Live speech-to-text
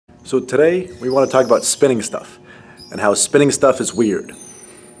So today we want to talk about spinning stuff and how spinning stuff is weird.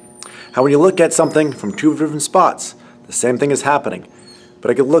 How when you look at something from two different spots, the same thing is happening,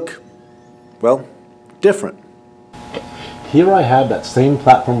 but it could look, well, different. Here I have that same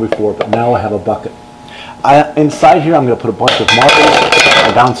platform before, but now I have a bucket. Inside here I'm going to put a bunch of marbles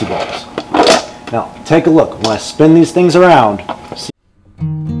or bouncy balls. Now take a look. When I spin these things around, see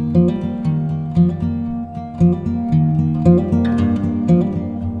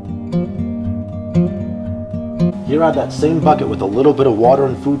here I have that same bucket with a little bit of water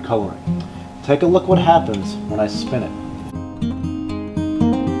and food coloring. Take a look what happens when I spin it.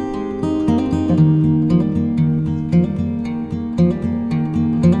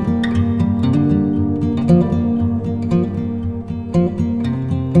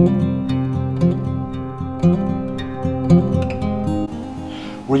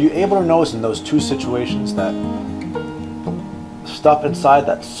 Were you able to notice in those two situations that the stuff inside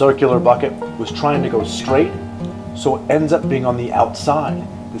that circular bucket was trying to go straight, so it ends up being on the outside?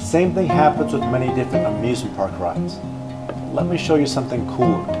 The same thing happens with many different amusement park rides. Let me show you something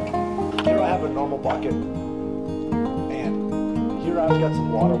cooler. Here I have a normal bucket, and here I've got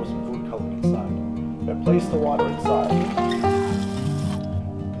some water with some food coloring inside. If I place the water inside,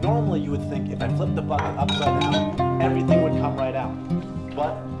 normally you would think if I flip the bucket upside down, everything would come right out.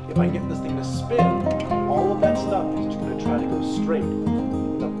 But if I get this thing to spin, all of that stuff is going to try to go straight.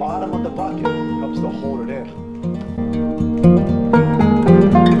 The bottom of the bucket helps to hold it in.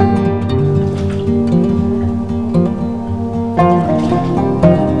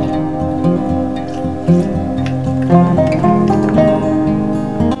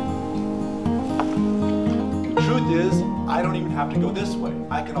 The truth is, I don't even have to go this way.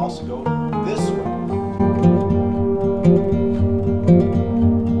 I can also go this way.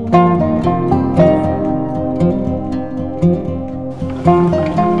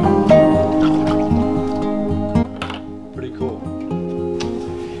 Pretty cool.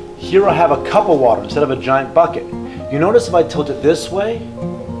 Here I have a cup of water instead of a giant bucket. You notice if I tilt it this way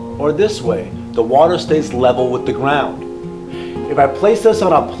or this way, the water stays level with the ground. If I place this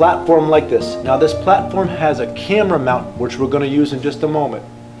on a platform like this, now this platform has a camera mount which we're going to use in just a moment,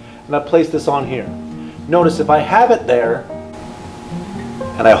 and I place this on here. Notice if I have it there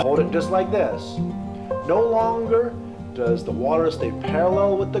and I hold it just like this, no longer does the water stay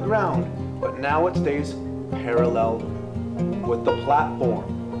parallel with the ground, but now it stays parallel with the platform.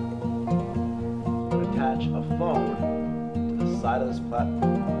 I'm going to attach a phone to the side of this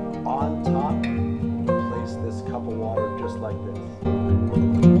platform. On top, place this cup of water just like this.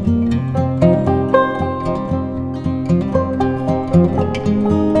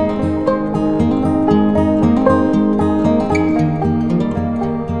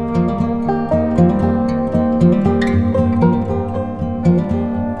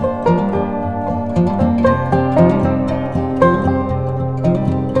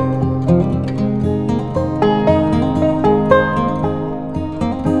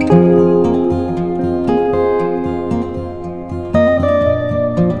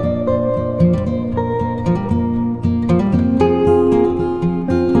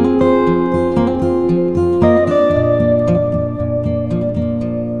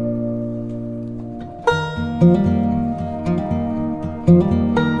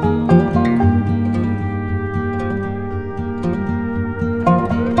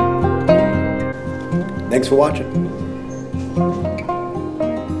 Thanks for watching.